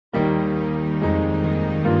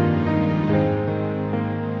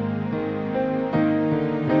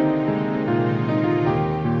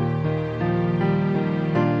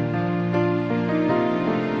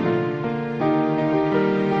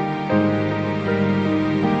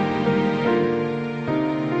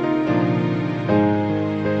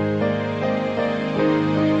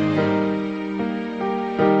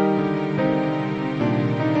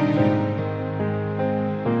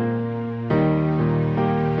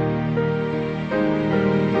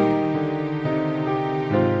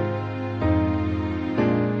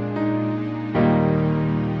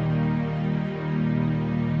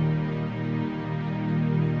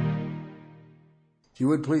If you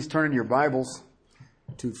would please turn in your Bibles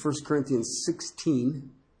to 1 Corinthians 16.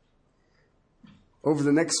 Over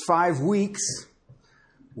the next 5 weeks,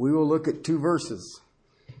 we will look at 2 verses.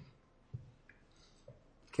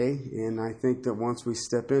 Okay, and I think that once we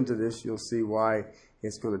step into this, you'll see why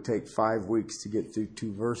it's going to take 5 weeks to get through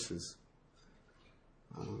 2 verses.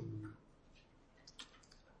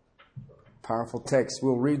 Powerful text.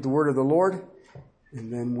 We'll read the word of the Lord,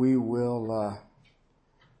 and then we will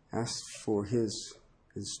ask for His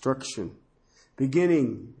instruction.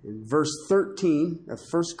 Beginning in verse 13 of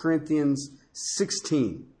 1 Corinthians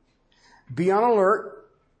 16. Be on alert,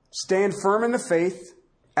 stand firm in the faith,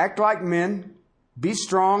 act like men, be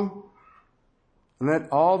strong, and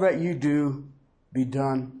let all that you do be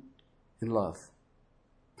done in love.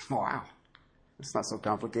 Wow. It's not so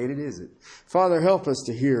complicated, is it? Father, help us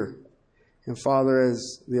to hear. And Father,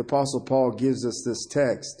 as the Apostle Paul gives us this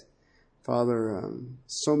text, Father,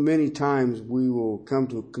 so many times we will come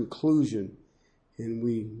to a conclusion and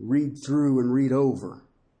we read through and read over.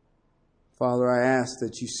 Father, I ask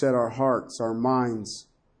that you set our hearts, our minds,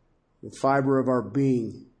 the fiber of our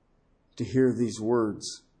being to hear these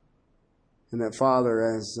words. And that, Father,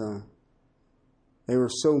 as they were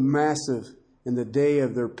so massive in the day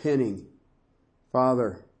of their penning,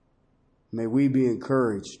 Father, may we be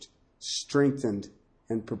encouraged, strengthened,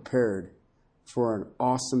 and prepared for an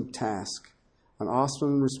awesome task, an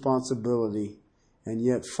awesome responsibility. And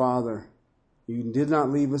yet, Father, you did not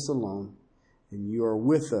leave us alone, and you are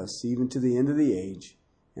with us even to the end of the age.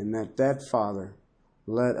 And that, Father,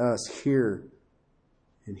 let us hear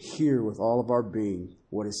and hear with all of our being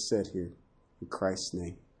what is said here. In Christ's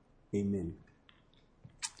name, amen.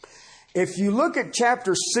 If you look at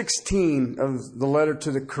chapter 16 of the letter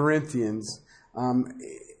to the Corinthians,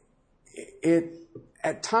 it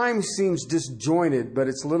at times seems disjointed, but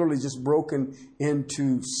it's literally just broken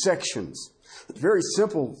into sections. It's very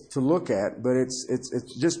simple to look at, but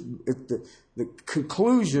the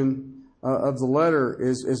conclusion of the letter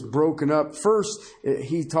is broken up. First,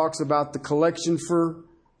 he talks about the collection for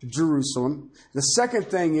Jerusalem. The second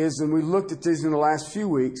thing is, and we looked at this in the last few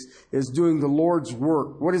weeks, is doing the Lord's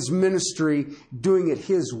work. What is ministry? Doing it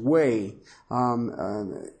His way.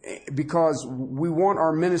 Because we want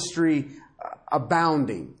our ministry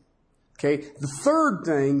abounding. Okay. The third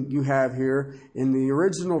thing you have here in the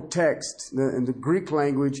original text, in the Greek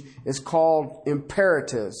language, is called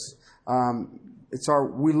imperatives.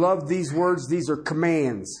 We love these words. These are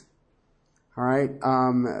commands. All right.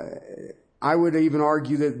 I would even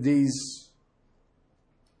argue that these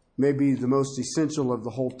may be the most essential of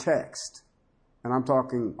the whole text. And I'm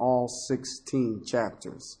talking all 16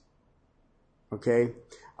 chapters. Okay.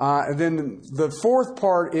 Then the fourth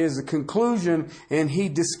part is the conclusion, and he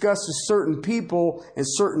discusses certain people and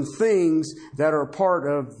certain things that are part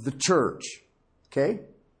of the church. Okay?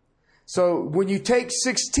 So when you take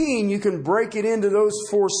 16, you can break it into those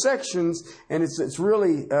 4 sections, and it's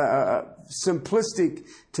really simplistic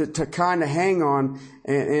to kind of hang on.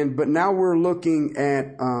 But now we're looking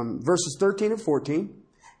at verses 13 and 14,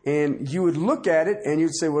 and you would look at it and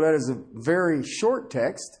you'd say, well, that is a very short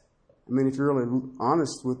text. I mean, if you're really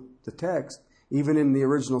honest with the text, even in the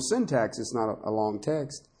original syntax, it's not a long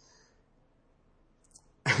text.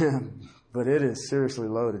 But it is seriously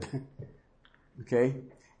loaded. Okay?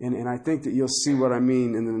 And I think that you'll see what I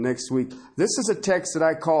mean in the next week. This is a text that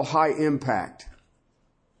I call high impact.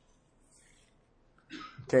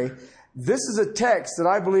 Okay? This is a text that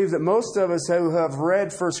I believe that most of us who have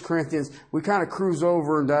read 1 Corinthians, we kind of cruise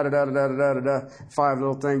over and da-da-da-da-da-da-da-da, 5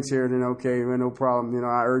 little things here, and then, okay, no problem. You know,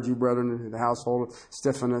 I urge you, brethren, in the household of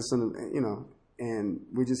Stephanus, and, you know, and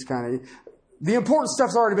we just kind of, the important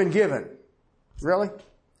stuff's already been given. Really?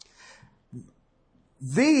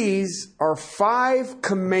 These are 5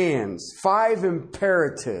 commands, 5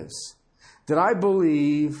 imperatives that I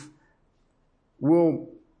believe will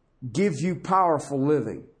give you powerful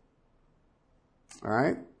living. All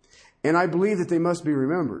right? And I believe that they must be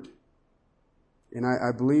remembered. And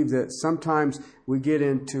I believe that sometimes we get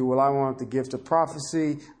into, well, I want the gift of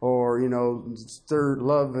prophecy, or, you know,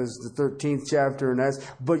 love is the 13th chapter,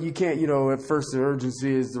 but you can't, you know, at first the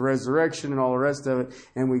urgency is the resurrection and all the rest of it.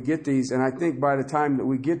 And we get these, and I think by the time that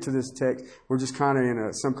we get to this text, we're just kind of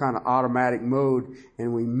in some kind of automatic mode,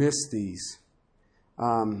 and we miss these.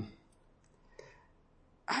 And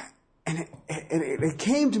it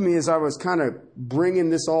came to me as I was kind of bringing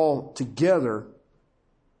this all together.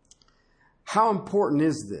 How important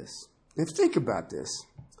is this? And think about this.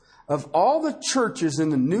 Of all the churches in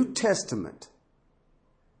the New Testament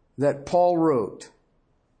that Paul wrote,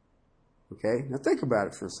 okay, now think about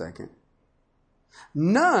it for a second.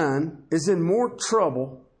 None is in more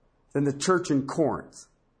trouble than the church in Corinth.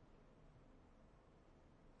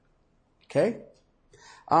 Okay?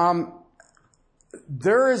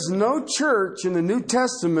 There is no church in the New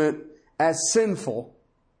Testament as sinful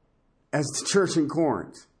as the church in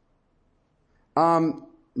Corinth.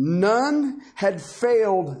 None had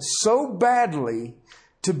failed so badly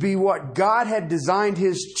to be what God had designed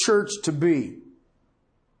His church to be.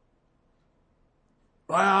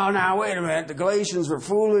 Well, now wait a minute. The Galatians were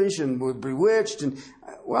foolish and were bewitched.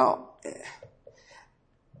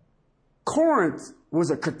 Corinth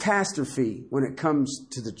was a catastrophe when it comes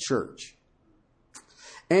to the church.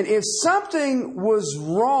 And if something was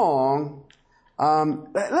wrong,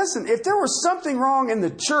 listen, if there was something wrong in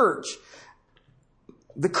the church,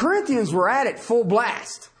 the Corinthians were at it full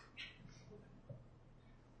blast.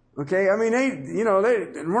 Okay, I mean,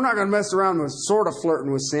 we're not going to mess around with sort of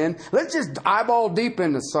flirting with sin. Let's just eyeball deep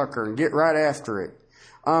in the sucker and get right after it.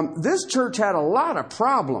 This church had a lot of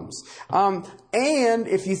problems. And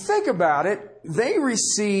if you think about it, they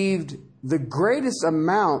received the greatest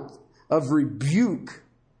amount of rebuke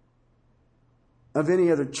of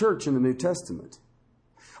any other church in the New Testament.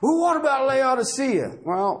 Well, what about Laodicea?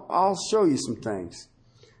 Well, I'll show you some things.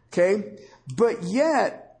 Okay, but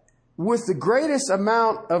yet, with the greatest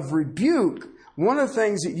amount of rebuke, one of the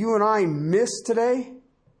things that you and I miss today,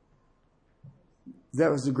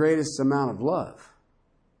 that was the greatest amount of love.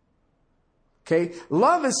 Okay?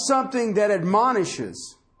 Love is something that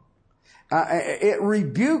admonishes. It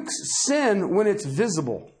rebukes sin when it's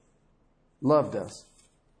visible. Love does.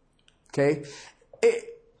 Okay?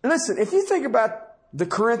 Listen, if you think about the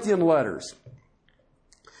Corinthian letters,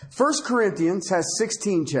 1 Corinthians has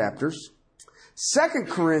 16 chapters. 2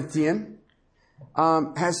 Corinthians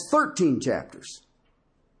has 13 chapters.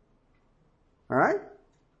 All right?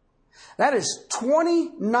 That is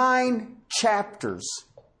 29 chapters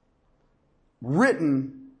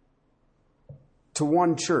written to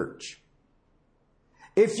one church.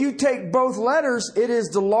 If you take both letters, it is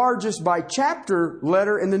the largest by chapter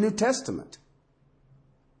letter in the New Testament.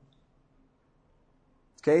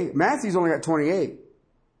 Okay? Matthew's only got 28.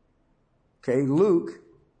 Okay? Luke.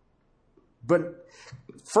 But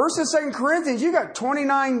 1st and 2nd Corinthians, you got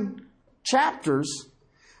 29 chapters.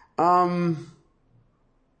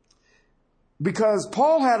 Because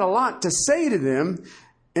Paul had a lot to say to them.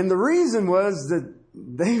 And the reason was that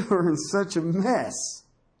they were in such a mess.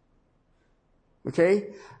 Okay?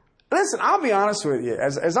 Listen, I'll be honest with you.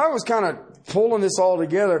 As I was kind of pulling this all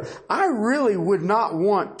together, I really would not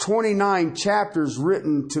want 29 chapters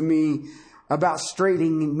written to me about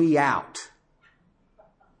straightening me out.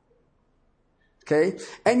 Okay?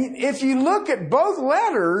 And if you look at both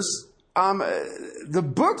letters, the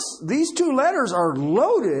books, these two letters are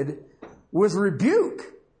loaded with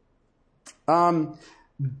rebuke.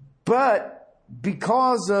 But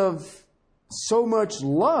because of so much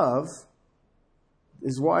love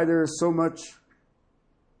is why there is so much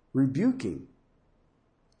rebuking.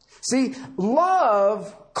 See,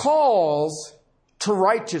 love calls to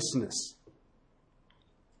righteousness.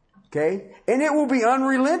 Okay? And it will be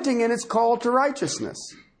unrelenting in its call to righteousness.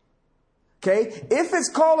 Okay? If it's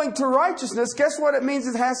calling to righteousness, guess what it means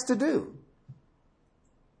it has to do?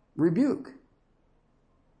 Rebuke.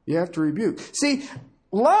 You have to rebuke. See,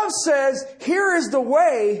 love says, here is the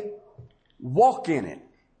way, walk in it.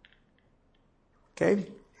 Okay?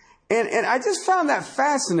 And I just found that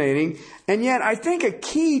fascinating. And yet I think a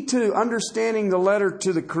key to understanding the letter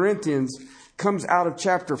to the Corinthians comes out of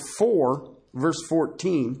chapter 4, verse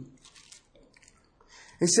 14.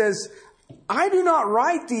 It says, I do not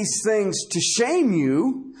write these things to shame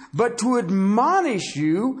you, but to admonish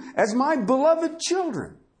you as my beloved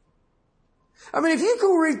children. I mean, if you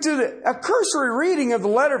go read through a cursory reading of the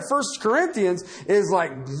letter of 1 Corinthians is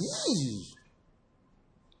like, yee.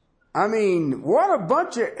 I mean, what a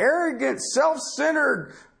bunch of arrogant,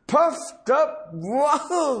 self-centered, puffed up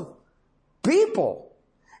people.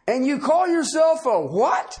 And you call yourself a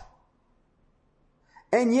what?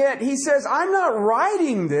 And yet he says, I'm not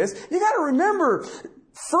writing this. You got to remember,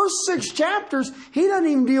 first 6 chapters, he doesn't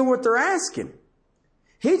even deal with what they're asking.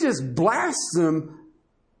 He just blasts them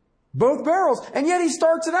both barrels. And yet he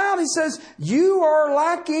starts it out. He says, you are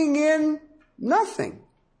lacking in nothing.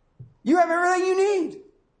 You have everything you need.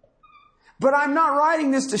 But I'm not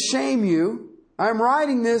writing this to shame you. I'm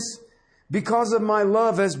writing this because of my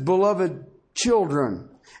love as beloved children.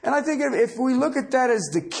 And I think if we look at that as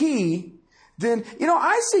the key, then,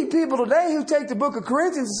 I see people today who take the book of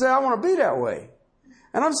Corinthians and say, I want to be that way.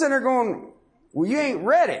 And I'm sitting there going, well, you ain't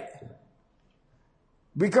read it.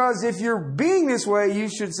 Because if you're being this way, you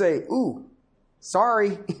should say, ooh,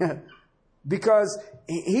 sorry. because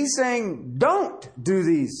he's saying, don't do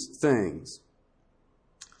these things.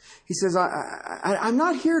 He says, I'm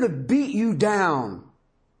not here to beat you down.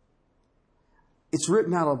 It's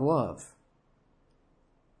written out of love.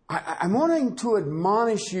 I'm wanting to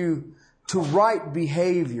admonish you to right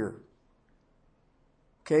behavior.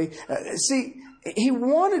 Okay? See, he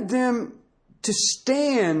wanted them to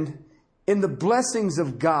stand in the blessings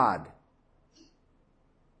of God.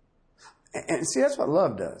 And see, that's what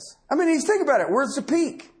love does. I mean, you think about it. Where's the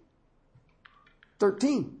peak?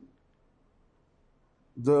 13.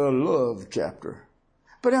 The love chapter.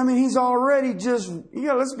 But I mean, he's already just,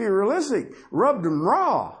 let's be realistic, rubbed them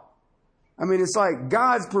raw. I mean, it's like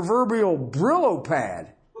God's proverbial Brillo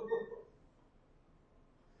pad.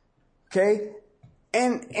 Okay?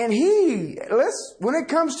 And when it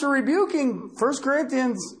comes to rebuking, 1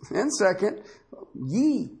 Corinthians and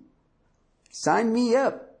 2, sign me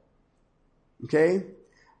up. Okay?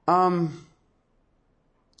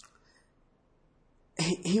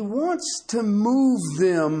 He wants to move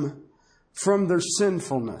them from their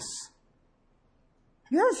sinfulness.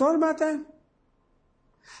 Have you ever thought about that?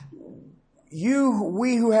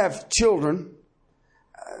 We who have children,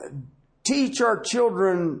 teach our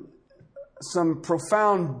children some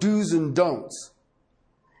profound do's and don'ts.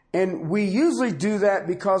 And we usually do that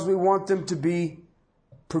because we want them to be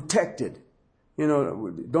protected.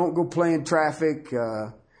 Don't go play in traffic,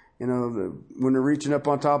 when they're reaching up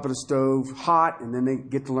on top of the stove, hot, and then they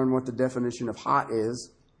get to learn what the definition of hot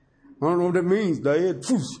is. I don't know what that means, Dad.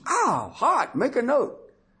 Hot. Make a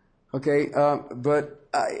note. Okay, but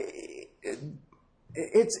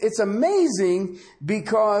it's amazing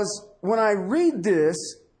because when I read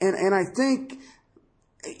this, and I think,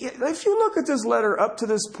 if you look at this letter up to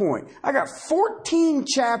this point, I got 14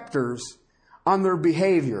 chapters on their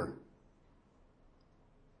behavior.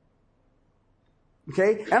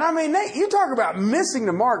 Okay? And I mean, you talk about missing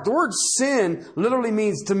the mark. The word sin literally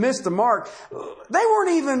means to miss the mark. They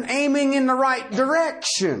weren't even aiming in the right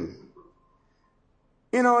direction.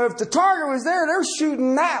 If the target was there, they're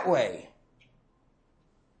shooting that way.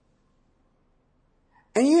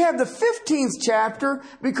 And you have the 15th chapter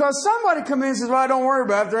because somebody comes in and says, well, don't worry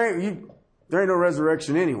about it. There ain't no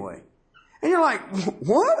resurrection anyway. And you're like,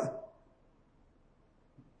 what?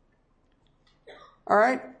 All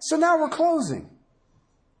right. So now we're closing.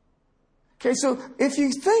 Okay, so if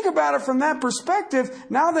you think about it from that perspective,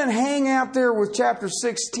 now then hang out there with chapter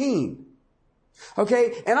 16.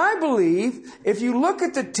 Okay, and I believe if you look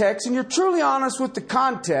at the text and you're truly honest with the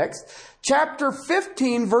context, chapter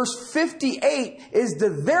 15 verse 58 is the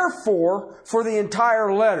therefore for the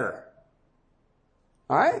entire letter.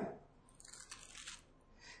 All right?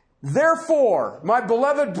 Therefore, my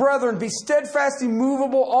beloved brethren, be steadfast,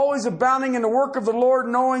 immovable, always abounding in the work of the Lord,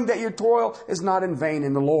 knowing that your toil is not in vain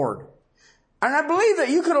in the Lord. And I believe that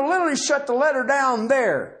you could have literally shut the letter down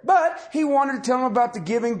there. But he wanted to tell them about the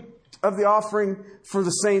giving of the offering for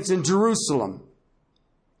the saints in Jerusalem.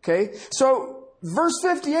 Okay? So, verse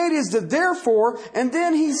 58 is the therefore, and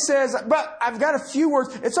then he says, but I've got a few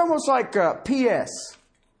words. It's almost like P.S.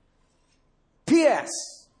 P.S.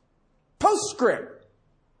 Postscript.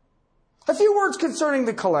 A few words concerning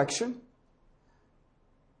the collection.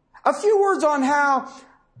 A few words on how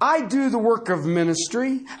I do the work of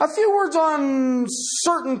ministry. A few words on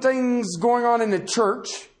certain things going on in the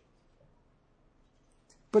church.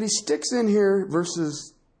 But he sticks in here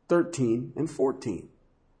verses 13 and 14.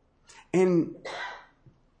 And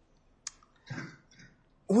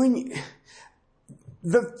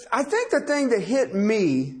I think the thing that hit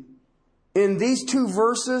me in these two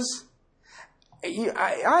verses,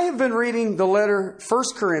 I have been reading the letter 1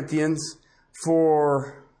 Corinthians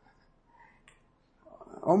for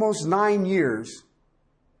almost 9 years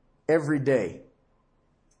every day.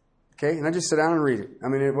 Okay? And I just sit down and read it. I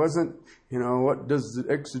mean, it wasn't, what does the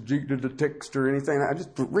exegete of the text or anything. I just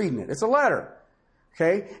reading it. It's a letter.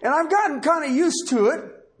 Okay? And I've gotten kind of used to it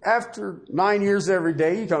after 9 years every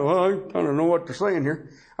day. You kind of, I kind of know what they're saying here.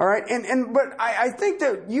 All right? But I think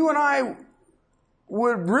that you and I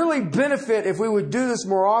would really benefit if we would do this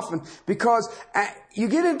more often, because you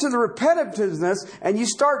get into the repetitiveness and you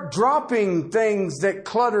start dropping things that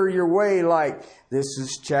clutter your way, like this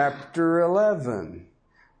is chapter 11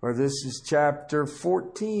 or this is chapter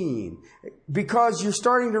 14, because you're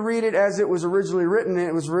starting to read it as it was originally written, and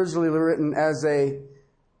it was originally written as a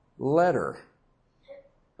letter.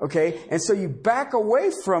 Okay, and so you back away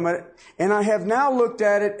from it, and I have now looked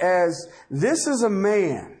at it as this is a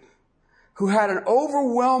man who had an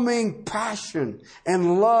overwhelming passion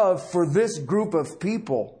and love for this group of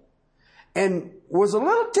people, and was a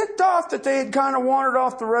little ticked off that they had kind of wandered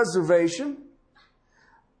off the reservation.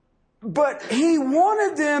 But he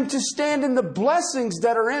wanted them to stand in the blessings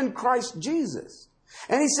that are in Christ Jesus.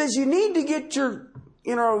 And he says, you need to get your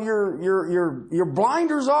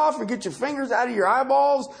blinders off and get your fingers out of your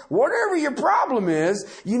eyeballs. Whatever your problem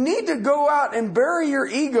is, you need to go out and bury your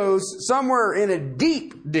egos somewhere in a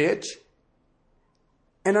deep ditch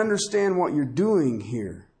and understand what you're doing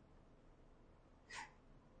here.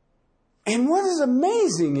 And what is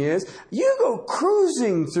amazing is you go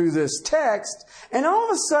cruising through this text, and all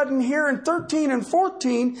of a sudden here in 13 and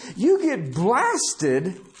 14, you get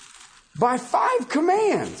blasted by 5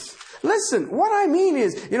 commands. Listen, what I mean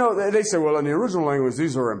is, they say, well, in the original language,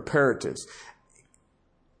 these are imperatives.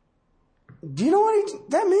 Do you know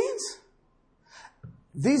what that means?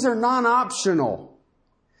 These are non-optional.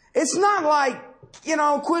 It's not like,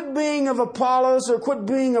 quit being of Apollos or quit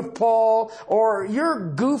being of Paul, or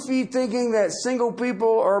you're goofy thinking that single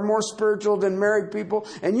people are more spiritual than married people,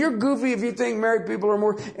 and you're goofy if you think married people are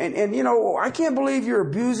more, and I can't believe you're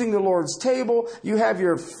abusing the Lord's table. You have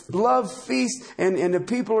your love feast, and the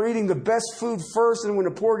people are eating the best food first, and when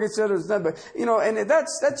the poor gets out, it's not, but, and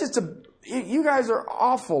that's just you guys are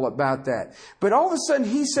awful about that. But all of a sudden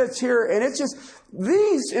he sits here, and it's just,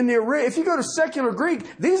 these if you go to secular Greek,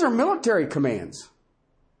 these are military commands.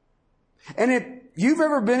 And if you've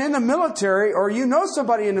ever been in the military, or you know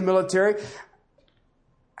somebody in the military,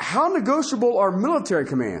 how negotiable are military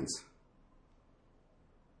commands?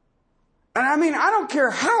 And I don't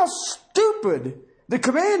care how stupid the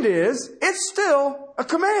command is, it's still a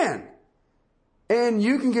command. And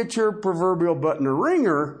you can get your proverbial butt in a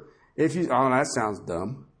ringer if you, that sounds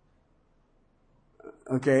dumb.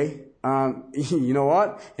 Okay. You know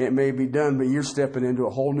what? It may be done, but you're stepping into a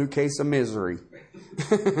whole new case of misery.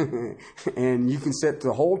 And you can sit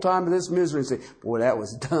the whole time of this misery and say, boy, that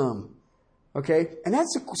was dumb. Okay? And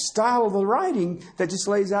that's a style of the writing that just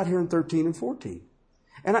lays out here in 13 and 14.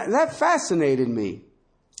 And that fascinated me.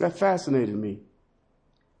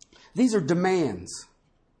 These are demands.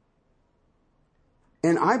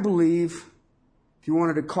 And I believe, if you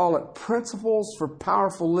wanted to call it principles for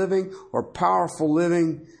powerful living or powerful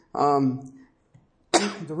living,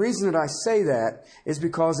 the reason that I say that is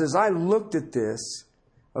because as I looked at this,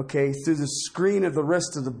 through the screen of the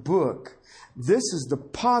rest of the book, this is the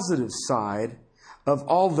positive side of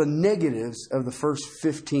all the negatives of the first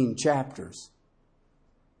 15 chapters.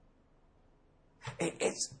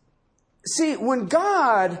 See, when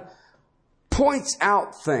God points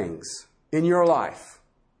out things in your life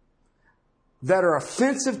that are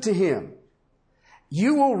offensive to Him,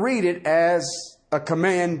 you will read it as a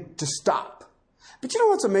command to stop. But you know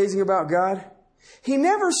what's amazing about God? He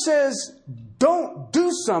never says, don't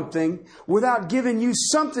do something without giving you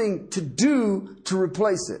something to do to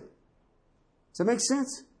replace it. Does that make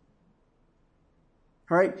sense?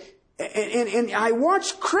 All right? And I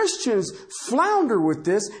watched Christians flounder with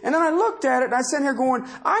this, and then I looked at it, and I sat here going,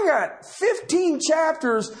 I got 15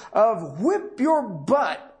 chapters of whip your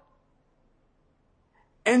butt.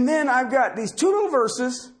 And then I've got these 2 little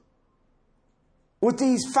verses with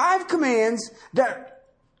these 5 commands that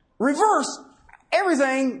reverse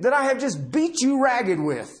everything that I have just beat you ragged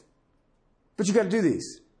with. But you got to do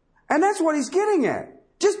these. And that's what he's getting at.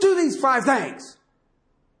 Just do these 5 things.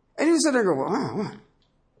 And you sit there and go, well, what?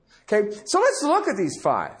 Okay, so let's look at these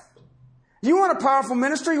 5. You want a powerful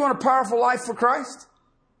ministry? You want a powerful life for Christ?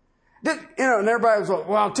 And everybody was like,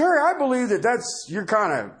 well, Terry, I believe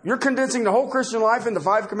you're condensing the whole Christian life into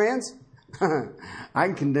 5 commands. I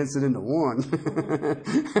can condense it into 1.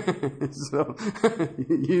 So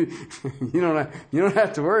you don't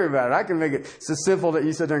have to worry about it. I can make it so simple that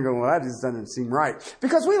you sit there and go, well, that just doesn't seem right.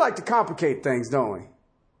 Because we like to complicate things, don't we?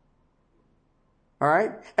 All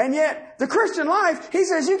right? And yet, the Christian life, he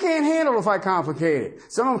says, you can't handle it if I complicate it.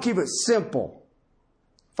 So I'm going to keep it simple.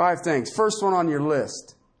 5 things. First one on your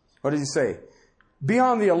list. What does he say? Be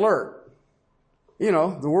on the alert.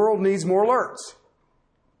 The world needs more alerts.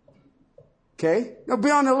 Okay? No,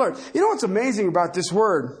 be on the alert. You know what's amazing about this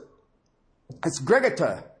word? It's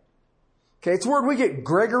gregata. Okay, it's a word we get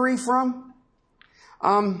Gregory from.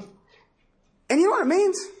 And you know what it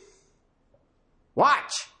means?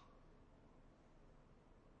 Watch.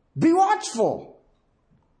 Be watchful.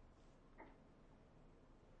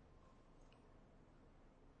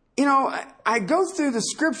 I go through the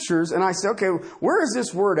scriptures and I say, okay, where is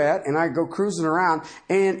this word at? And I go cruising around,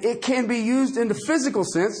 and it can be used in the physical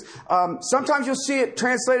sense. Sometimes you'll see it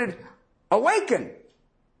translated awaken.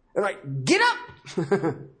 They're like, get up.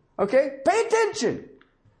 Okay? Pay attention.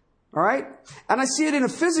 All right? And I see it in a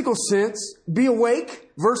physical sense, be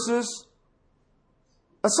awake versus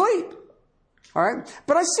asleep. All right?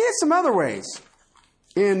 But I see it some other ways.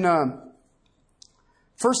 In 1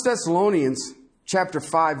 1 Thessalonians chapter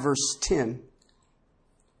 5, verse 10.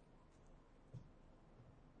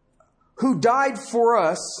 Who died for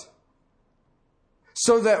us,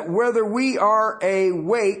 so that whether we are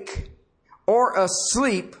awake or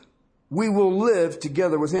asleep, we will live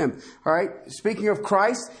together with him. All right. Speaking of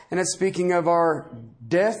Christ, and it's speaking of our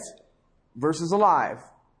death versus alive.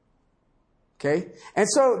 Okay. And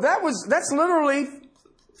so that's literally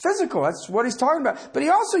physical. That's what he's talking about. But he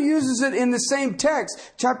also uses it in the same text,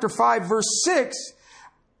 chapter 5, verse 6.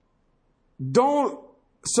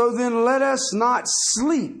 So then let us not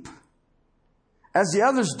sleep as the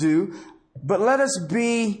others do, but let us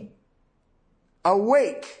be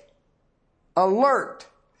awake, alert,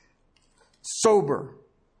 sober.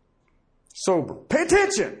 Pay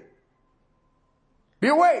attention. Be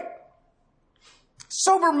awake.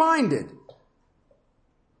 Sober-minded.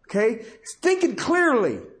 Okay? Thinking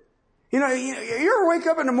clearly. You ever wake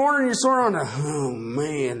up in the morning and you're sort of on oh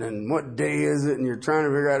man, and what day is it? And you're trying to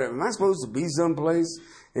figure out, am I supposed to be someplace?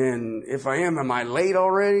 And if I am I late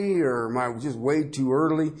already? Or am I just way too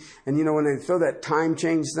early? And when they throw that time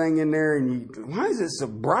change thing in there, and why is it so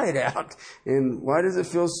bright out? And why does it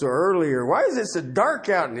feel so early? Or why is it so dark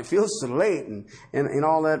out and it feels so late? And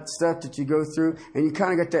all that stuff that you go through. And you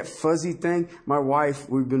kind of got that fuzzy thing. My wife,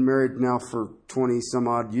 we've been married now for 20 some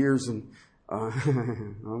odd years, and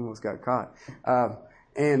almost got caught.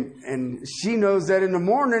 And she knows that in the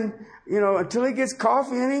morning, until he gets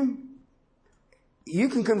coffee in him, you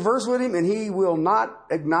can converse with him and he will not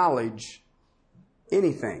acknowledge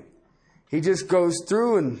anything. He just goes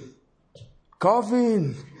through and coffee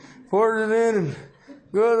and pours it in and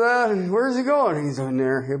goes out, and where's he going? He's in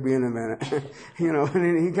there. He'll be in a minute. And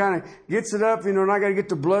then he kind of gets it up, and I got to get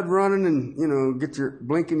the blood running and, get your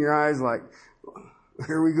blinking your eyes like,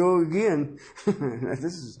 here we go again.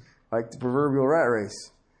 This is like the proverbial rat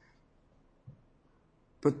race.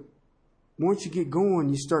 But once you get going,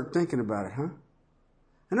 you start thinking about it, huh?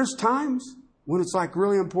 And there's times when it's like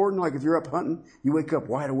really important, like if you're up hunting, you wake up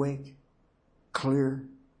wide awake, clear,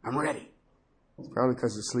 I'm ready. It's probably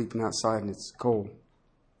because you're sleeping outside and it's cold.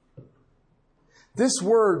 This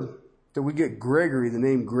word that we get Gregory, the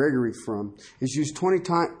name Gregory from, is used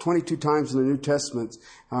 22 times in the New Testament,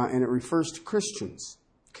 and it refers to Christians.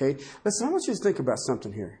 Okay? Listen, I want you to think about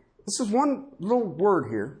something here. This is one little word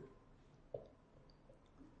here.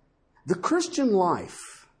 The Christian life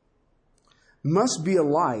must be a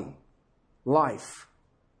life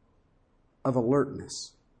of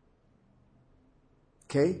alertness.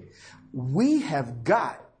 Okay? We have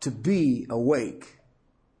got to be awake.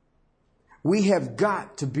 We have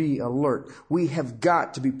got to be alert. We have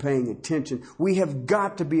got to be paying attention. We have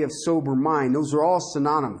got to be of sober mind. Those are all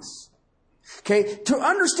synonymous. Okay? To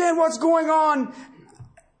understand what's going on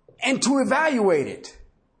and to evaluate it.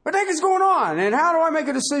 What the heck is going on? And how do I make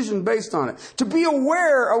a decision based on it? To be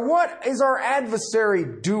aware of what is our adversary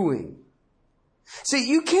doing. See,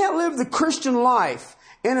 you can't live the Christian life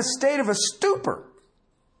in a state of a stupor.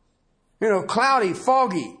 Cloudy,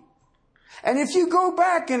 foggy. And if you go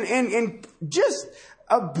back and just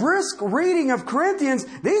a brisk reading of Corinthians,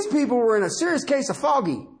 these people were in a serious case of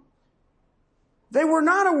foggy. They were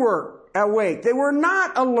not awake. They were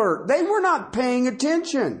not alert. They were not paying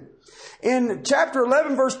attention. In chapter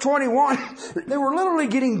 11, verse 21, they were literally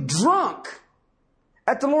getting drunk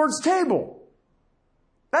at the Lord's table.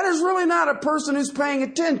 That is really not a person who's paying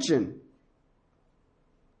attention.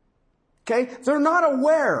 Okay? They're not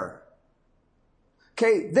aware.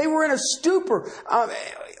 Okay? They were in a stupor.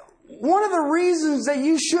 One of the reasons that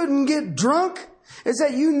you shouldn't get drunk is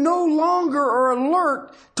that you no longer are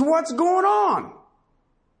alert to what's going on.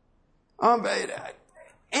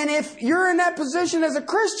 And if you're in that position as a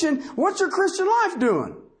Christian, what's your Christian life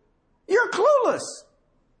doing? You're clueless.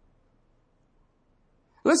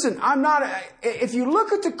 Listen, if you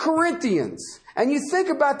look at the Corinthians and you think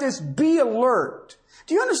about this, be alert.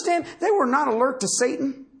 Do you understand? They were not alert to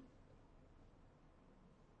Satan.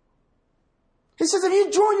 He says, if you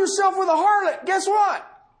join yourself with a harlot, guess what?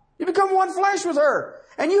 You become one flesh with her.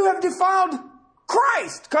 And you have defiled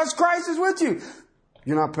Christ because Christ is with you.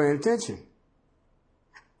 You're not paying attention.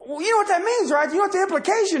 Well, you know what that means, right? You know what the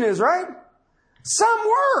implication is, right? Some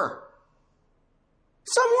were.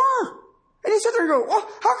 And you sit there and go, well,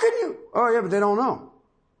 how can you? Oh, yeah, but they don't know.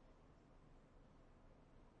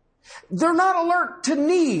 They're not alert to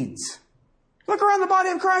needs. Look around the body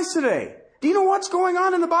of Christ today. Do you know what's going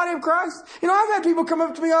on in the body of Christ? I've had people come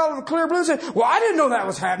up to me out of the clear blue and say, well, I didn't know that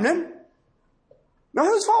was happening. Now,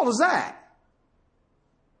 whose fault is that?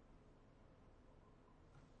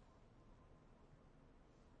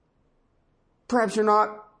 Perhaps you're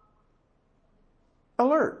not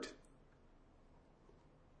alert.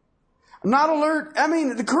 Not alert. I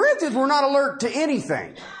mean, the Corinthians were not alert to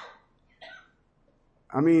anything.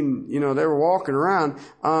 I mean, they were walking around.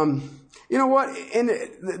 You know what? And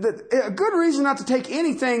a good reason not to take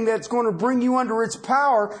anything that's going to bring you under its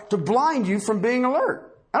power to blind you from being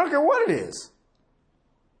alert. I don't care what it is.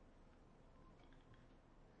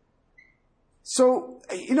 So,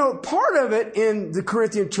 part of it in the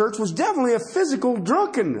Corinthian church was definitely a physical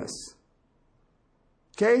drunkenness.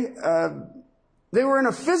 Okay? They were in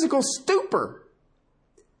a physical stupor.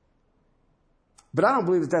 But I don't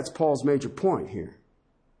believe that that's Paul's major point here.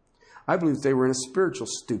 I believe that they were in a spiritual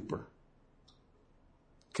stupor.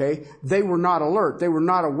 Okay? They were not alert. They were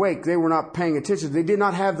not awake. They were not paying attention. They did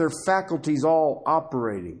not have their faculties all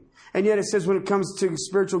operating. And yet it says when it comes to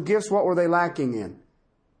spiritual gifts, what were they lacking in?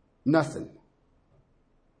 Nothing.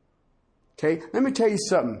 Okay? Let me tell you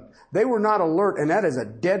something. They were not alert, and that is a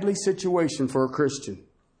deadly situation for a Christian.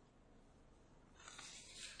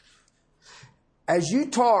 As you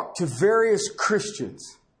talk to various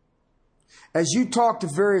Christians, as you talk to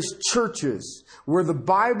various churches where the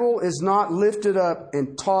Bible is not lifted up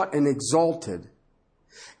and taught and exalted,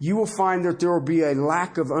 you will find that there will be a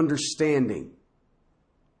lack of understanding.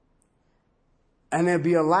 And there'll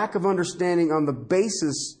be a lack of understanding on the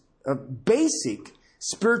basis of basic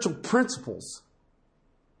spiritual principles.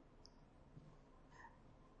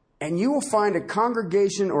 And you will find a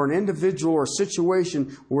congregation or an individual or a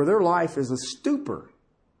situation where their life is a stupor.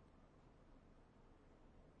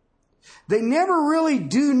 They never really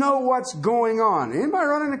do know what's going on. Anybody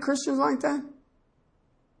run into Christians like that?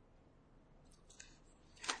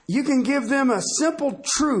 You can give them a simple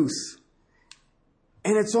truth,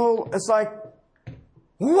 and it's like,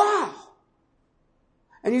 wow!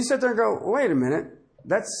 And you sit there and go, wait a minute,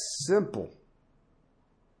 that's simple.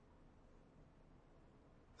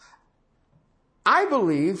 I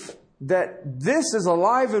believe that this is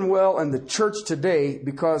alive and well in the church today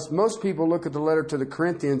because most people look at the letter to the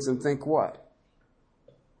Corinthians and think what?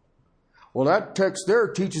 Well, that text there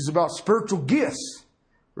teaches about spiritual gifts.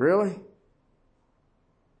 Really?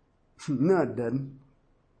 No, it doesn't.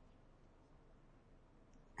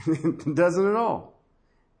 It doesn't at all.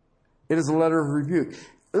 It is a letter of rebuke.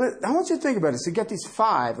 I want you to think about it. So you got these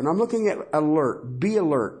 5, and I'm looking at alert. Be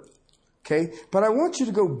alert. Okay? But I want you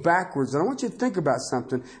to go backwards, and I want you to think about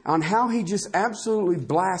something on how he just absolutely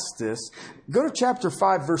blasts this. Go to chapter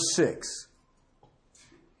 5, verse 6.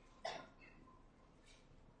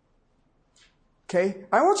 Okay?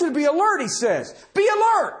 I want you to be alert, he says. Be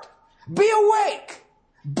alert. Be awake.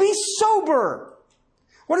 Be sober.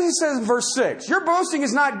 What does he say in verse 6? Your boasting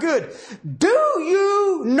is not good. Do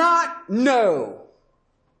you not know?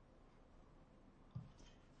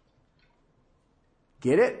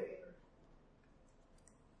 Get it?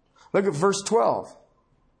 Look at verse 12.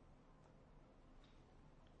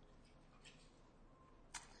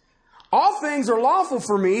 All things are lawful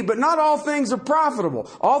for me, but not all things are profitable.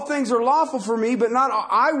 All things are lawful for me, but not all.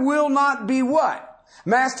 I will not be what?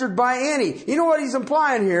 Mastered by any. You know what he's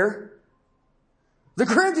implying here? The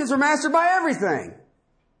Corinthians are mastered by everything.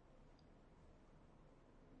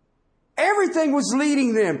 Everything was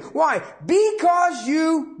leading them. Why? Because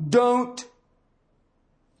you don't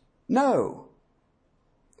know.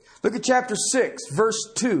 Look at chapter 6,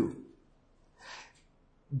 verse 2.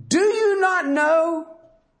 Do you not know?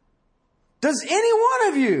 Does any one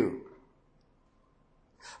of you?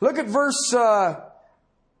 Look at verse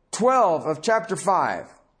 12 of chapter 5.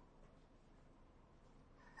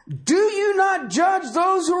 Do you not judge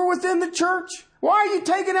those who are within the church? Why are you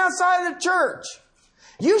taken outside of the church?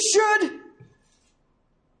 You should.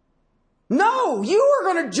 No, you are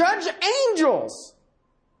going to judge angels.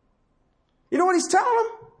 You know what he's telling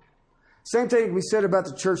them? Same thing we said about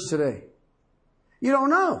the church today. You don't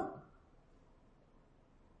know.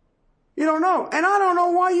 You don't know. And I don't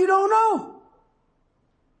know why you don't know.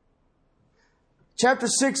 Chapter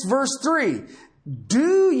 6, verse 3.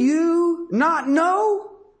 Do you not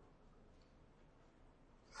know?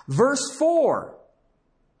 Verse 4.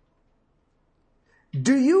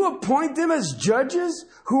 Do you appoint them as judges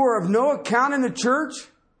who are of no account in the church?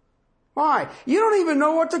 Why? You don't even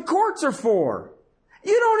know what the courts are for.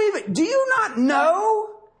 Do you not know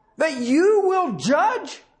that you will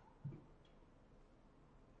judge?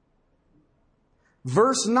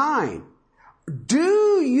 Verse 9.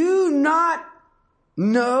 Do you not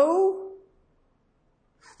know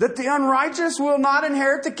that the unrighteous will not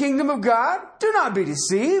inherit the kingdom of God? Do not be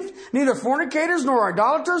deceived. Neither fornicators, nor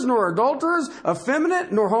idolaters, nor adulterers,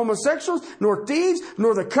 effeminate, nor homosexuals, nor thieves,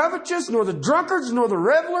 nor the covetous, nor the drunkards, nor the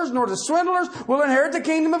revelers, nor the swindlers will inherit the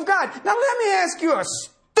kingdom of God. Now let me ask you a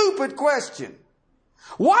stupid question.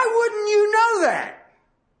 Why wouldn't you know that?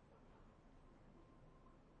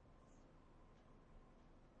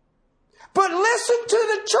 But listen to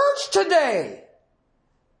the church today.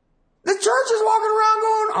 The church is walking around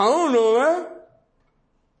going, I don't know that.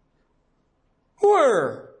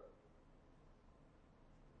 Where?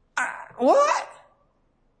 What?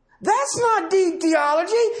 That's not deep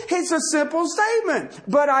theology. It's a simple statement.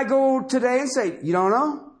 But I go today and say, you don't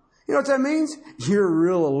know? You know what that means? You're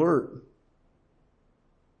real alert.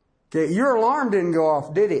 Okay, your alarm didn't go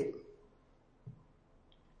off, did it?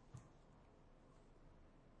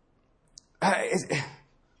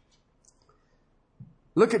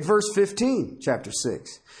 Look at verse 15, chapter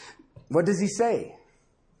 6. What does he say?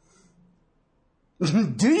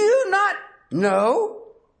 Do you not know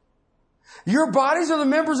your bodies are the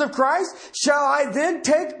members of Christ? Shall I then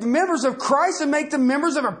take the members of Christ and make them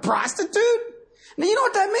members of a prostitute? Now you know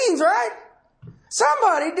what that means, right?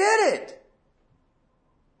 Somebody did it.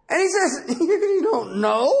 And he says, you don't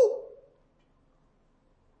know?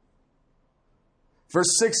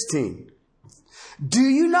 Verse 16. Do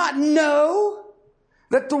you not know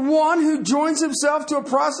that the one who joins himself to a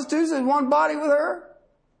prostitute is one body with her?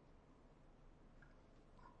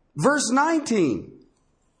 Verse 19.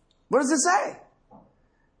 What does it say?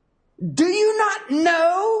 Do you not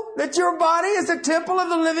know that your body is the temple of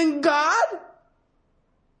the living God?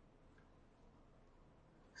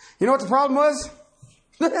 You know what the problem was?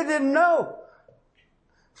 They didn't know.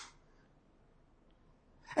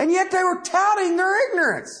 And yet they were touting their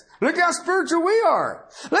ignorance. Look how spiritual we are.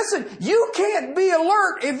 Listen, you can't be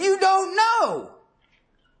alert if you don't know.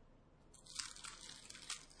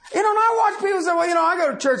 You know, and I watch people say, well, you know, I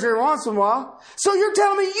go to church every once in a while. So you're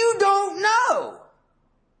telling me you don't know.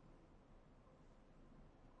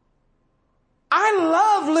 I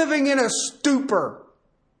love living in a stupor.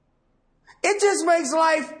 It just makes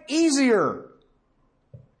life easier.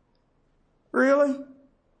 Really?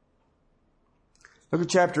 Look at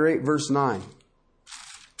chapter 8, verse 9.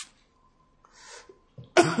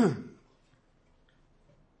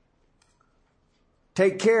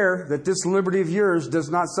 Take care that this liberty of yours does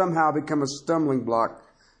not somehow become a stumbling block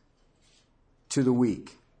to the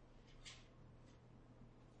weak.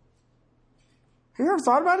 Have you ever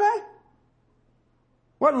thought about that?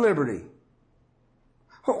 What liberty?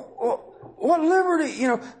 What liberty? You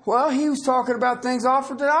know, well, he was talking about things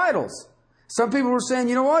offered to idols. Some people were saying,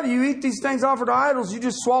 you know what? You eat these things offered to idols, you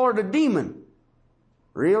just swallowed a demon.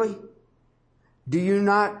 Really? Do you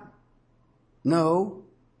not know?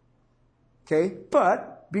 Okay,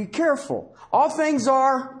 but be careful. All things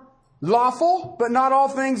are lawful, but not all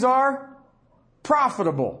things are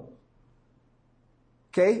profitable.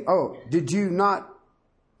 Okay, oh, did you not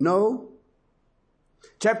know?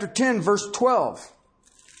 Chapter 10, verse 12.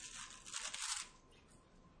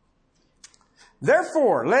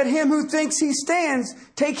 Therefore, let him who thinks he stands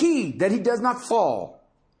take heed that he does not fall.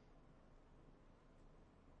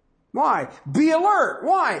 Why? Be alert.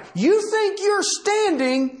 Why? You think you're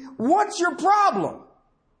standing. What's your problem?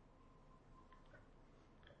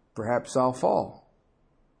 Perhaps I'll fall.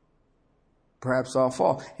 Perhaps I'll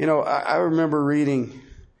fall. You know, I remember reading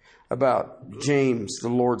about James, the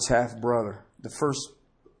Lord's half-brother, the first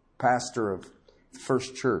pastor of the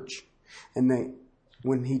first church. And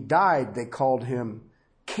when he died, they called him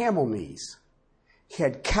camel knees. He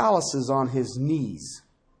had calluses on his knees.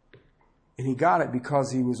 And he got it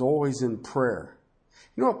because he was always in prayer.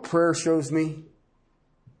 You know what prayer shows me?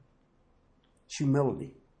 It's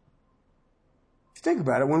humility. If you think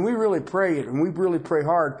about it, when we really pray and we really pray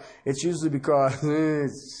hard, it's usually because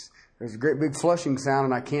there's a great big flushing sound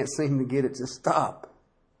and I can't seem to get it to stop.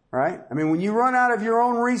 Right? I mean, when you run out of your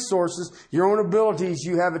own resources, your own abilities,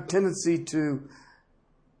 you have a tendency to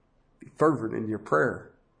be fervent in your prayer.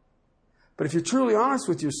 But if you're truly honest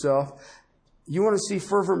with yourself, you want to see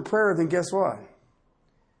fervent prayer, then guess what?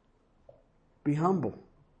 Be humble.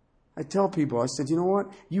 I tell people, I said, you know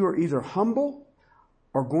what? You are either humble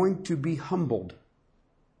or going to be humbled.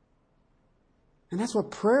 And that's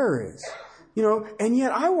what prayer is. You know, and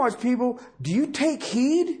yet I watch people, do you take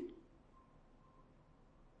heed?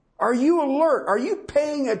 Are you alert? Are you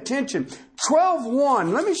paying attention?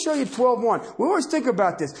 12:1. Let me show you 12:1. We always think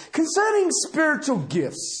about this. Concerning spiritual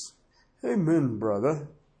gifts. Amen, brother.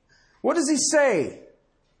 What does he say?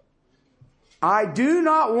 I do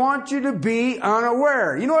not want you to be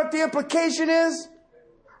unaware. You know what the implication is?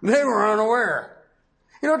 They were unaware.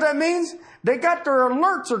 You know what that means? They got their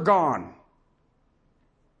alerts are gone.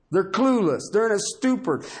 They're clueless. They're in a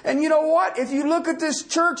stupor. And you know what? If you look at this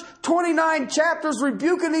church, 29 chapters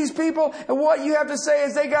rebuking these people, and what you have to say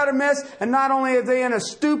is they got a mess, and not only are they in a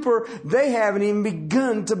stupor, they haven't even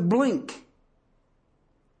begun to blink.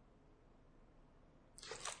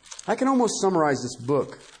 I can almost summarize this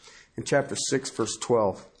book in chapter 6, verse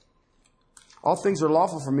 12. All things are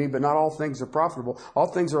lawful for me, but not all things are profitable. All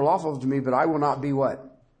things are lawful to me, but I will not be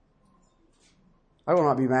what? I will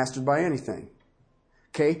not be mastered by anything.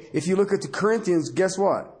 Okay? If you look at the Corinthians, guess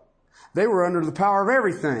what? They were under the power of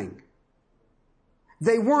everything.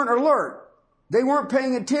 They weren't alert. They weren't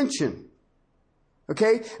paying attention.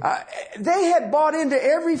 Okay? They had bought into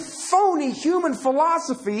every phony human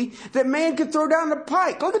philosophy that man could throw down the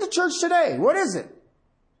pike. Look at the church today. What is it?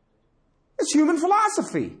 It's human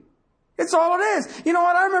philosophy. It's all it is. You know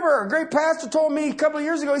what? I remember a great pastor told me a couple of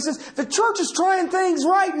years ago, he says, the church is trying things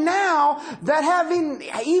right now that haven't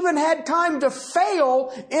even had time to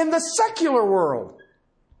fail in the secular world.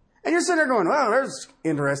 And you're sitting there going, well, there's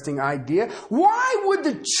an interesting idea. Why would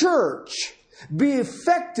the church be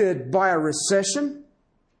affected by a recession?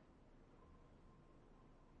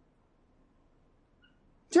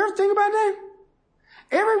 Do you ever think about that?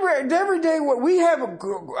 Every day we have an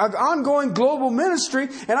ongoing global ministry,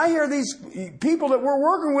 and I hear these people that we're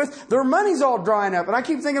working with, their money's all drying up. And I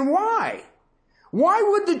keep thinking, why? Why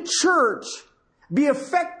would the church be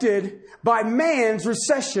affected by man's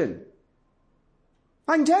recession?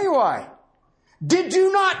 I can tell you why. Did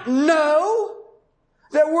you not know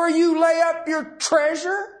that where you lay up your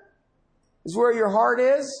treasure is where your heart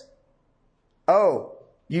is? Oh,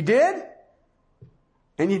 you did?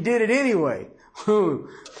 And you did it anyway.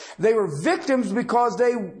 They were victims because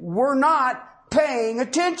they were not paying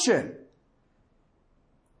attention.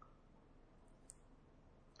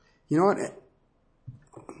 You know what?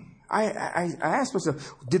 I asked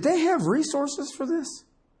myself, did they have resources for this?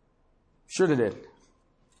 Sure they did.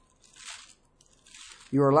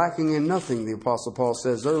 You are lacking in nothing, the Apostle Paul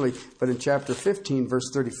says early, but in chapter 15, verse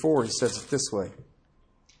 34, he says it this way.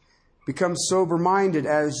 Become sober-minded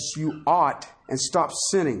as you ought and stop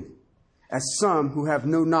sinning, as some who have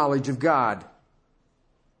no knowledge of God.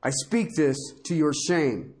 I speak this to your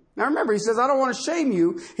shame. Now remember, he says, I don't want to shame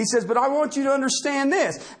you. He says, but I want you to understand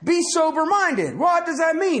this. Be sober-minded. What does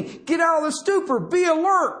that mean? Get out of the stupor. Be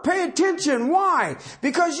alert. Pay attention. Why?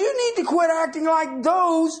 Because you need to quit acting like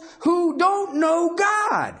those who don't know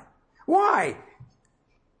God. Why?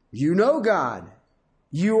 You know God.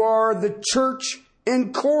 You are the church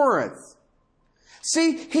in Corinth.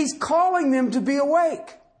 See, he's calling them to be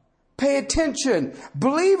awake. Pay attention.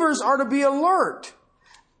 Believers are to be alert.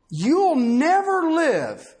 You'll never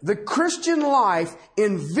live the Christian life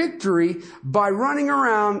in victory by running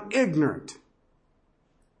around ignorant.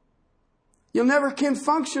 You'll never can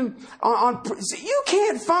function on you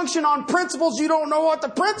can't function on principles you don't know what the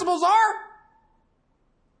principles are.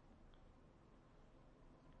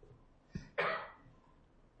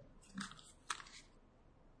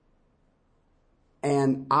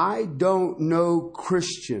 And I don't know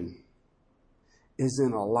Christian is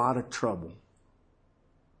in a lot of trouble.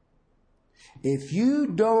 If you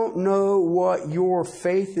don't know what your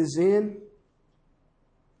faith is in,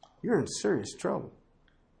 you're in serious trouble.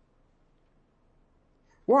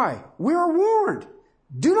 Why? We are warned.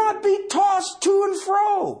 Do not be tossed to and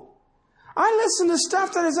fro. I listen to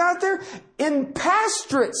stuff that is out there in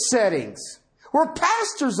pastorate settings where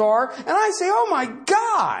pastors are, and I say, oh my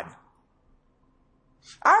God.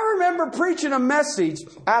 I remember preaching a message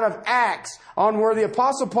out of Acts on where the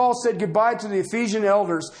Apostle Paul said goodbye to the Ephesian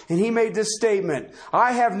elders, and he made this statement,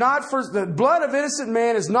 the blood of innocent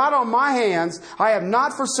man is not on my hands. I have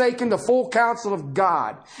not forsaken the full counsel of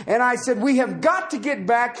God. And I said, we have got to get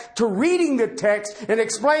back to reading the text and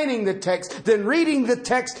explaining the text, then reading the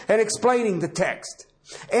text and explaining the text.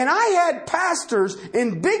 And I had pastors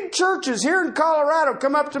in big churches here in Colorado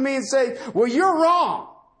come up to me and say, well, you're wrong.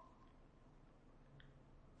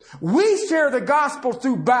 We share the gospel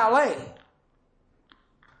through ballet.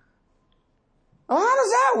 Well, how does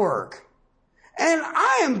that work? And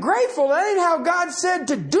I am grateful that ain't how God said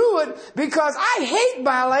to do it, because I hate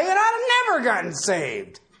ballet and I'd have never gotten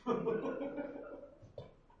saved. That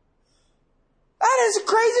is the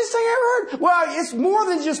craziest thing I ever heard. Well, it's more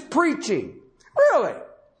than just preaching. Really.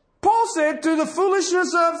 Paul said through the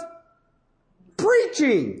foolishness of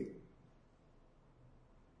preaching.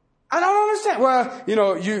 I don't understand. Well, you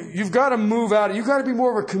know, you've got to move out. You've got to be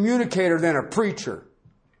more of a communicator than a preacher.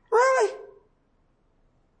 Really?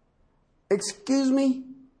 Excuse me?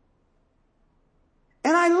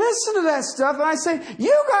 And I listen to that stuff and I say,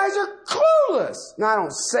 you guys are clueless. Now, I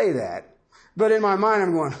don't say that. But in my mind,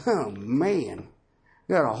 I'm going, oh, man.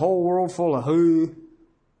 We got a whole world full of who.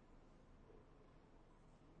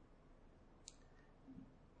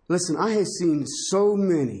 Listen, I have seen so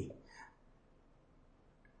many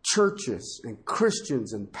churches and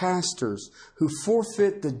Christians and pastors who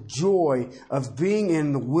forfeit the joy of being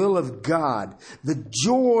in the will of God, the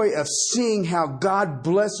joy of seeing how God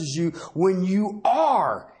blesses you when you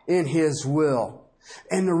are in His will.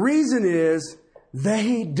 And the reason is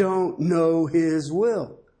they don't know His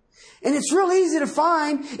will. And it's real easy to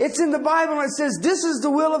find. It's in the Bible and it says, this is the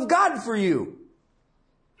will of God for you.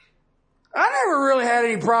 I never really had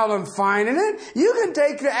any problem finding it. You can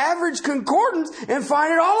take the average concordance and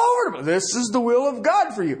find it all over the place. This is the will of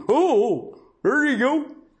God for you. Oh, there you go.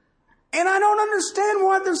 And I don't understand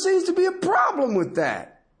why there seems to be a problem with that.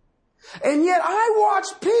 And yet I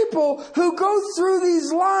watch people who go through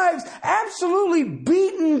these lives absolutely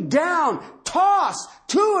beaten down, tossed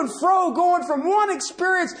to and fro, going from one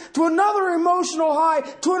experience to another emotional high,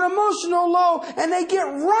 to an emotional low, and they get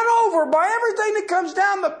run over by everything that comes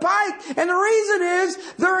down the pike. And the reason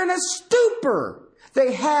is they're in a stupor.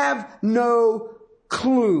 They have no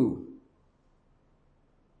clue.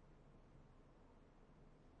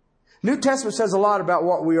 New Testament says a lot about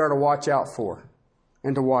what we are to watch out for.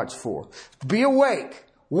 And to watch for. Be awake.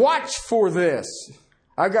 Watch for this.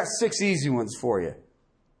 I've got 6 easy ones for you.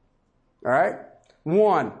 All right?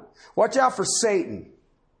 1. Watch out for Satan.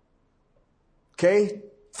 Okay?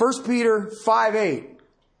 1 Peter 5:8.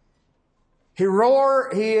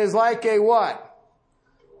 He is like a what?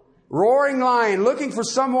 Roaring lion, looking for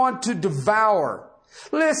someone to devour.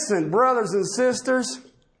 Listen, brothers and sisters.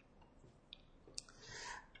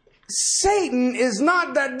 Satan is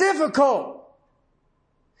not that difficult.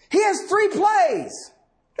 He has 3 plays.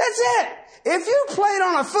 That's it. If you played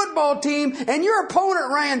on a football team and your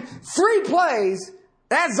opponent ran 3 plays,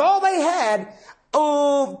 that's all they had.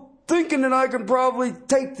 Oh, thinking that I can probably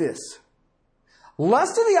take this.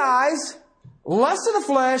 Lust of the eyes, lust of the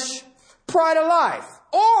flesh, pride of life.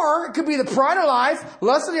 Or it could be the pride of life,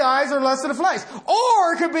 lust of the eyes, or lust of the flesh.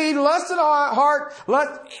 Or it could be lust of the heart,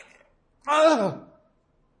 lust...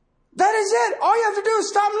 That is it. All you have to do is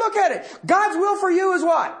stop and look at it. God's will for you is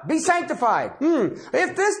what? Be sanctified.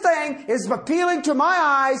 If this thing is appealing to my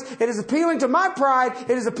eyes, it is appealing to my pride,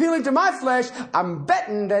 it is appealing to my flesh, I'm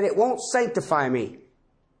betting that it won't sanctify me.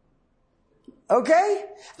 Okay?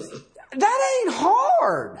 That ain't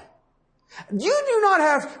hard. You do not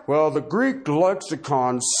have, well, the Greek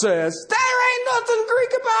lexicon says, there ain't nothing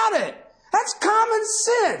Greek about it. That's common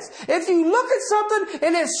sense. If you look at something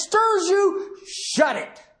and it stirs you, shut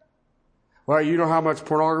it. Well, you know how much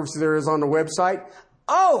pornography there is on the website?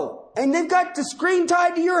 Oh, and they've got the screen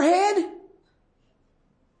tied to your head?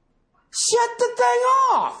 Shut the thing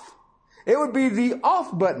off. It would be the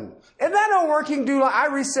off button. If that don't work, you can do like I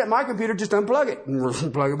reset my computer, just unplug it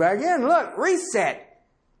and plug it back in. Look, reset.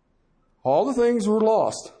 All the things were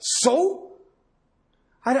lost. So?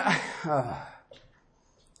 The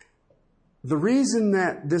reason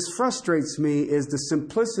that this frustrates me is the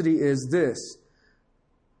simplicity is this.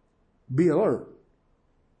 Be alert.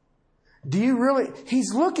 Do you really?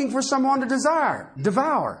 He's looking for someone to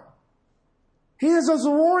devour. He is a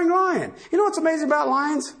roaring lion. You know what's amazing about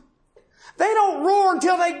lions? They don't roar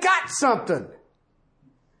until they got something.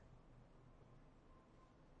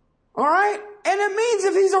 All right? And it means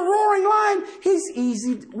if he's a roaring lion, he's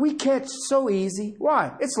easy. We catch so easy.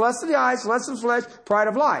 Why? It's lust of the eyes, lust of the flesh, pride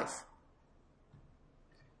of life.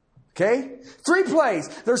 Okay? 3 plays.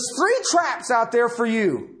 There's 3 traps out there for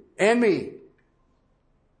you and me.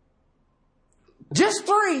 Just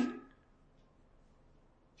 3.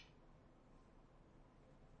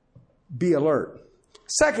 Be alert.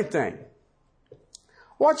 Second thing.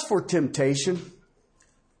 Watch for temptation.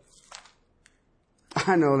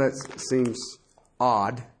 I know that seems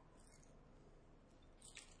odd.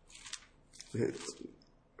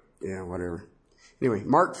 Yeah, whatever. Anyway,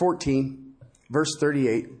 Mark 14, verse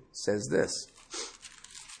 38 says this.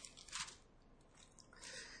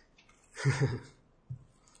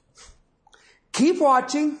 Keep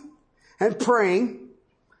watching and praying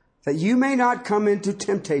that you may not come into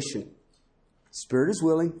temptation. Spirit is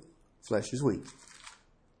willing, flesh is weak.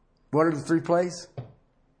 What are the 3 plays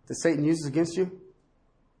that Satan uses against you?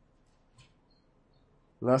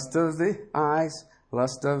 Lust of the eyes,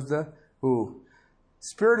 lust of the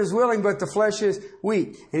Spirit is willing, but the flesh is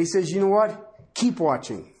weak. And he says, you know what? Keep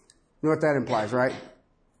watching. You know what that implies, right?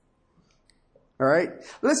 All right?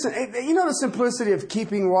 Listen, you know the simplicity of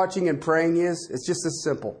keeping watching and praying is? It's just this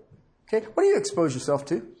simple. Okay? What do you expose yourself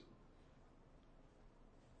to?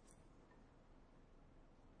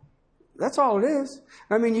 That's all it is.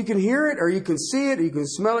 I mean, you can hear it, or you can see it, or you can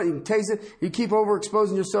smell it, you can taste it. You keep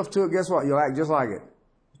overexposing yourself to it, guess what? You'll act just like it.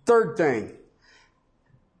 Third thing.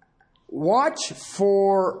 Watch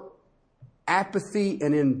for apathy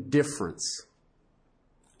and indifference.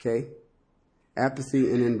 Okay?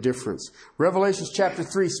 Apathy and indifference. Revelation chapter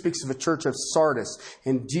 3 speaks of a church of Sardis.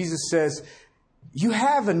 And Jesus says, you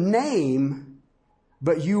have a name,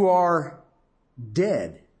 but you are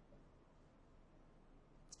dead.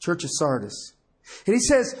 Church of Sardis. And he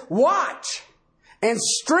says, watch and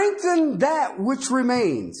strengthen that which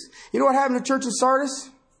remains. You know what happened to Church of Sardis?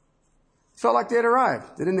 Felt like they had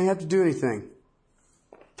arrived. They didn't have to do anything.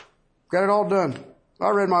 Got it all done. I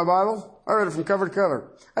read my Bible. I read it from cover to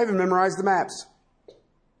cover. I even memorized the maps.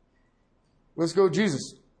 Let's go,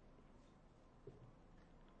 Jesus.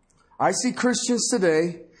 I see Christians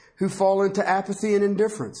today who fall into apathy and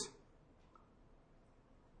indifference.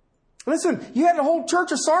 Listen, you had a whole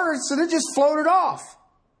church of Sardis and it just floated off.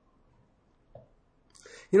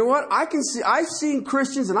 You know what? I've seen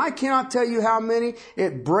Christians, and I cannot tell you how many.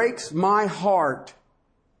 It breaks my heart.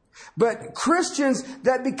 But Christians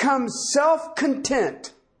that become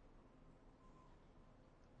self-content,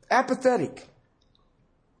 apathetic,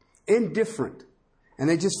 indifferent, and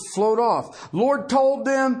they just float off. Lord told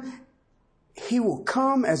them He will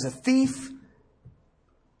come as a thief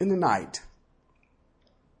in the night.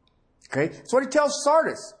 Okay? That's what He tells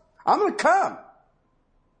Sardis. I'm going to come.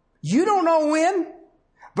 You don't know when,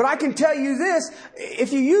 but I can tell you this.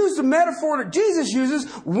 If you use the metaphor that Jesus uses,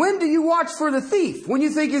 when do you watch for the thief? When you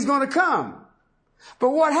think he's going to come.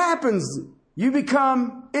 But what happens? You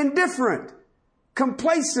become indifferent,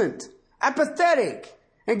 complacent, apathetic.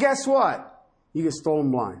 And guess what? You get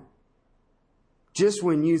stolen blind. Just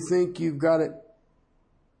when you think you've got it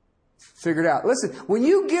figured out. Listen, when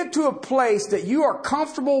you get to a place that you are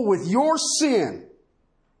comfortable with your sin,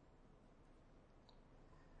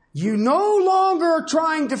 you no longer are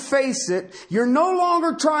trying to face it. You're no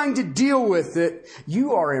longer trying to deal with it.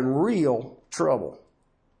 You are in real trouble.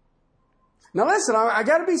 Now listen, I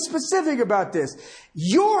got to be specific about this.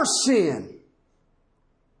 Your sin.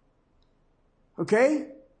 Okay?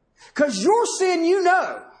 Because your sin, you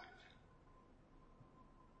know.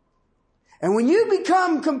 And when you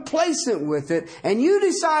become complacent with it and you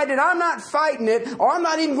decide that I'm not fighting it or I'm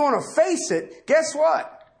not even going to face it, guess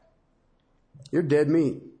what? You're dead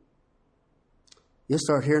meat. You'll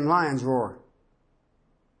start hearing lions roar.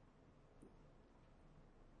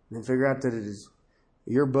 And then figure out that it is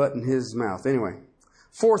your butt in his mouth. Anyway,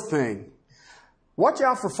 fourth thing. Watch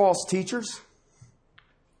out for false teachers.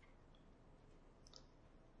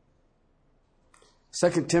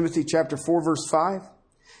 2 Timothy chapter 4, verse 5.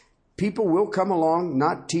 People will come along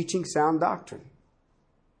not teaching sound doctrine.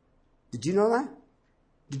 Did you know that?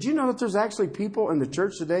 Did you know that there's actually people in the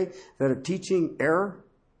church today that are teaching error?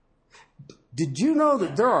 Did you know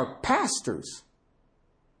that there are pastors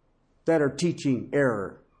that are teaching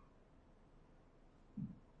error?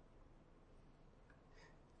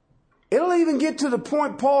 It'll even get to the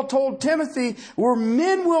point Paul told Timothy where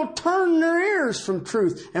men will turn their ears from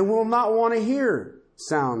truth and will not want to hear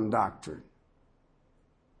sound doctrine.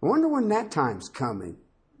 I wonder when that time's coming.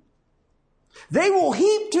 They will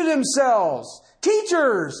heap to themselves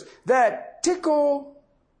teachers that tickle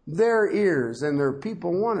their ears, and their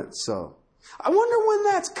people want it so. I wonder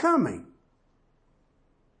when that's coming.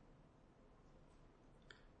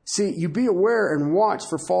 See, you be aware and watch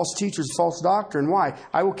for false teachers, false doctrine. Why?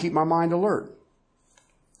 I will keep my mind alert.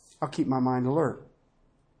 I'll keep my mind alert.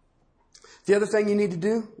 The other thing you need to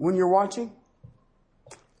do when you're watching?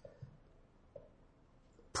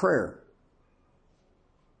 Prayer.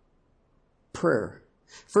 Prayer.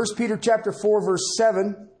 1 Peter chapter 4, verse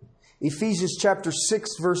 7. Ephesians chapter 6,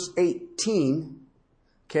 verse 18.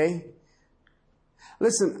 Okay?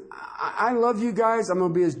 Listen, I love you guys. I'm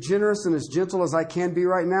going to be as generous and as gentle as I can be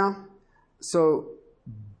right now. So,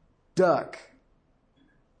 duck.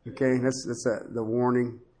 Okay? That's the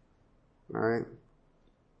warning. All right?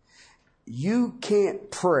 You can't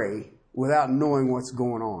pray without knowing what's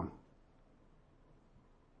going on.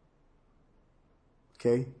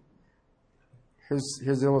 Okay? Here's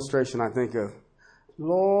the illustration I think of.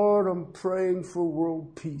 Lord, I'm praying for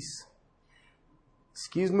world peace.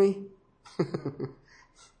 Excuse me?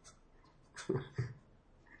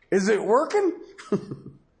 Is it working?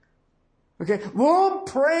 Okay. Well, I'm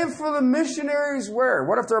praying for the missionaries where?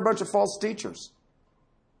 What if they're a bunch of false teachers?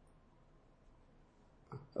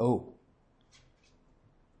 Oh.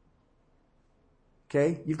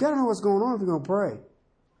 Okay. You've got to know what's going on if you're going to pray.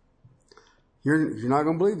 You're not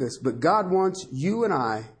going to believe this, but God wants you and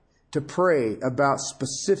I to pray about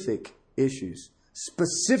specific issues.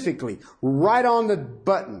 Specifically, right on the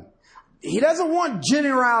button. He doesn't want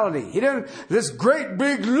generality. He doesn't, this great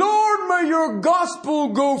big, Lord, may your gospel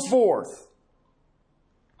go forth.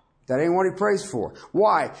 That ain't what he prays for.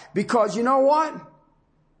 Why? Because you know what?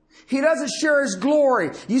 He doesn't share His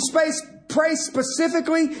glory. You pray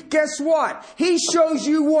specifically, guess what? He shows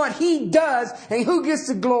you what He does and who gets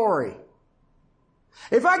the glory.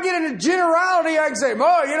 If I get into generality, I can say,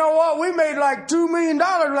 oh, you know what? We made like $2 million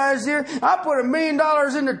last year. I put $1 million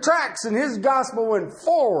in the tracts and His gospel went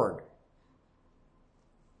forward.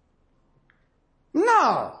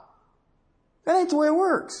 No. That ain't the way it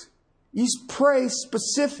works. You pray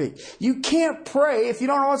specific. You can't pray if you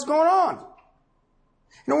don't know what's going on.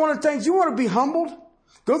 You know, one of the things, you want to be humbled?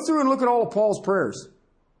 Go through and look at all of Paul's prayers.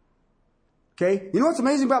 Okay? You know what's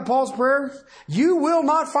amazing about Paul's prayers? You will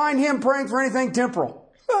not find him praying for anything temporal.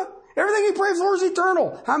 Everything he prays for is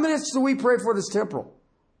eternal. How many do we pray for that's temporal?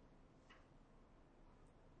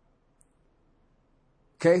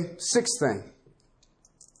 Okay? Sixth thing.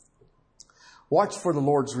 Watch for the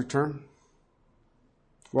Lord's return.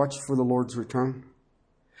 Watch for the Lord's return.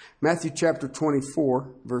 Matthew chapter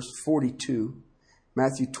 24, verse 42.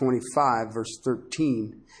 Matthew 25, verse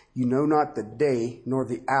 13. You know not the day nor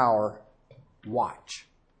the hour. Watch.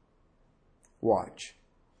 Watch.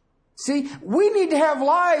 See, we need to have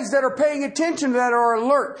lives that are paying attention, that are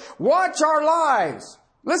alert. Watch our lives.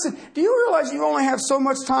 Listen, do you realize you only have so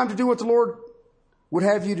much time to do what the Lord would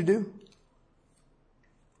have you to do?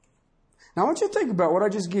 Now, I want you to think about what I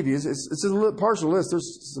just give you. It's a partial list.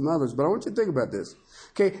 There's some others, but I want you to think about this.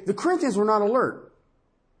 Okay, the Corinthians were not alert.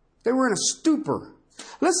 They were in a stupor.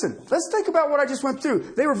 Listen, let's think about what I just went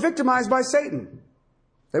through. They were victimized by Satan.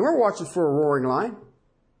 They weren't watching for a roaring lion.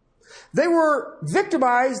 They were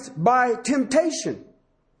victimized by temptation.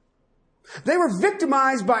 They were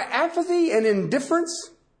victimized by apathy and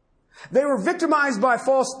indifference. They were victimized by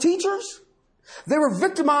false teachers. They were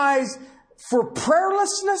victimized for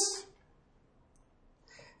prayerlessness.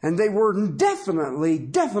 And they were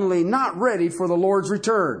definitely not ready for the Lord's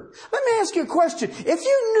return. Let me ask you a question. If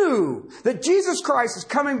you knew that Jesus Christ is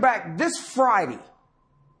coming back this Friday,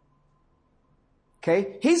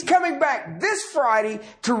 okay, He's coming back this Friday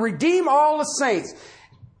to redeem all the saints,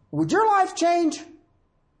 would your life change?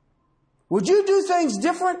 Would you do things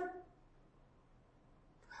different?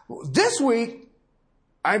 This week,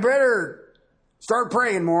 I better start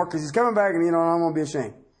praying more because He's coming back and, I'm going to be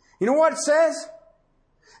ashamed. You know what it says?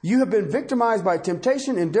 You have been victimized by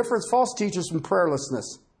temptation, indifference, false teachers, and prayerlessness.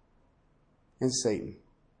 And Satan.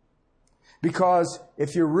 Because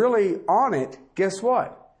if you're really on it, guess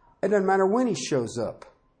what? It doesn't matter when he shows up.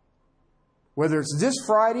 Whether it's this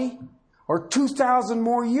Friday or 2,000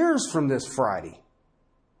 more years from this Friday.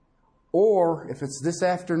 Or if it's this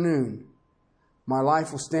afternoon, my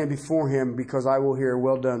life will stand before Him because I will hear,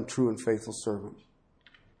 well done, true and faithful servant.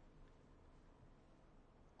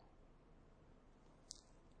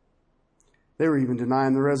 They were even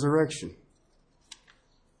denying the resurrection.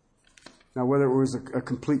 Now, whether it was a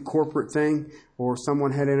complete corporate thing or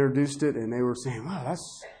someone had introduced it and they were saying, wow,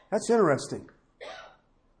 that's interesting.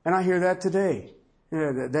 And I hear that today.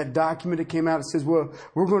 That document that came out, it says, well,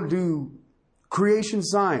 we're going to do creation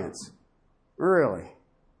science. Really?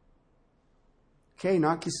 Okay,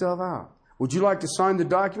 knock yourself out. Would you like to sign the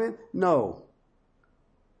document? No.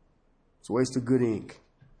 It's a waste of good ink.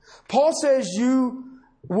 Paul says you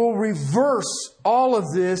will reverse all of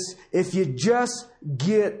this if you just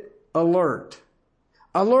get alert.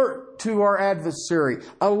 Alert to our adversary.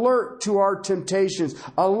 Alert to our temptations.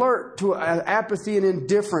 Alert to apathy and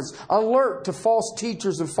indifference. Alert to false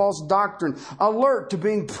teachers and false doctrine. Alert to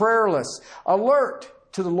being prayerless. Alert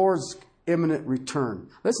to the Lord's imminent return.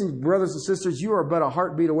 Listen, brothers and sisters, you are but a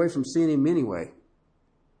heartbeat away from seeing Him anyway.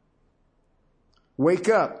 Wake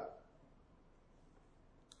up.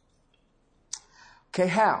 Okay,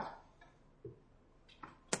 how?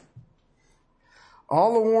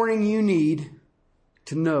 All the warning you need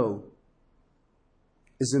to know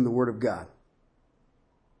is in the Word of God.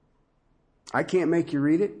 I can't make you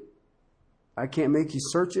read it. I can't make you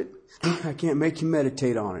search it. I can't make you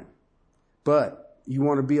meditate on it. But you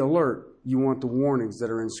want to be alert. You want the warnings that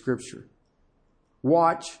are in Scripture.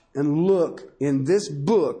 Watch and look in this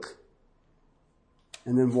book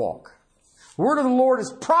and then walk. The Word of the Lord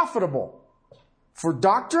is profitable for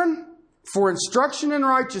doctrine, for instruction in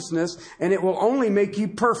righteousness, and it will only make you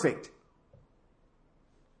perfect.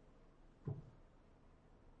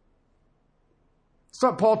 That's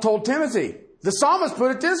what Paul told Timothy. The psalmist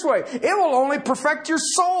put it this way: it will only perfect your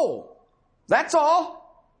soul. That's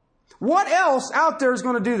all. What else out there is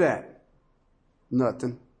going to do that?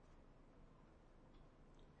 Nothing.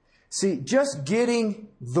 See, just getting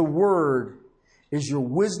the Word is your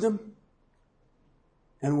wisdom,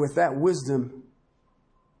 and with that wisdom,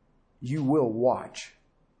 you will watch.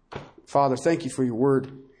 Father, thank you for your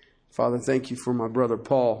Word. Father, thank you for my brother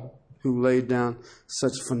Paul. who laid down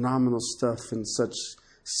such phenomenal stuff in such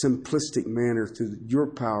simplistic manner through your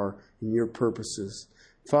power and your purposes.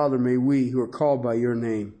 Father, may we who are called by your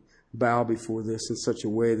name bow before this in such a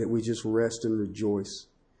way that we just rest and rejoice.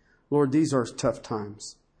 Lord, these are tough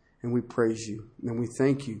times, and we praise you, and we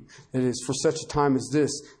thank you that it is for such a time as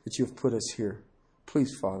this that you have put us here.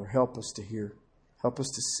 Please, Father, help us to hear, help us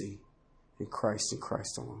to see in Christ and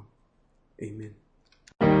Christ alone. Amen.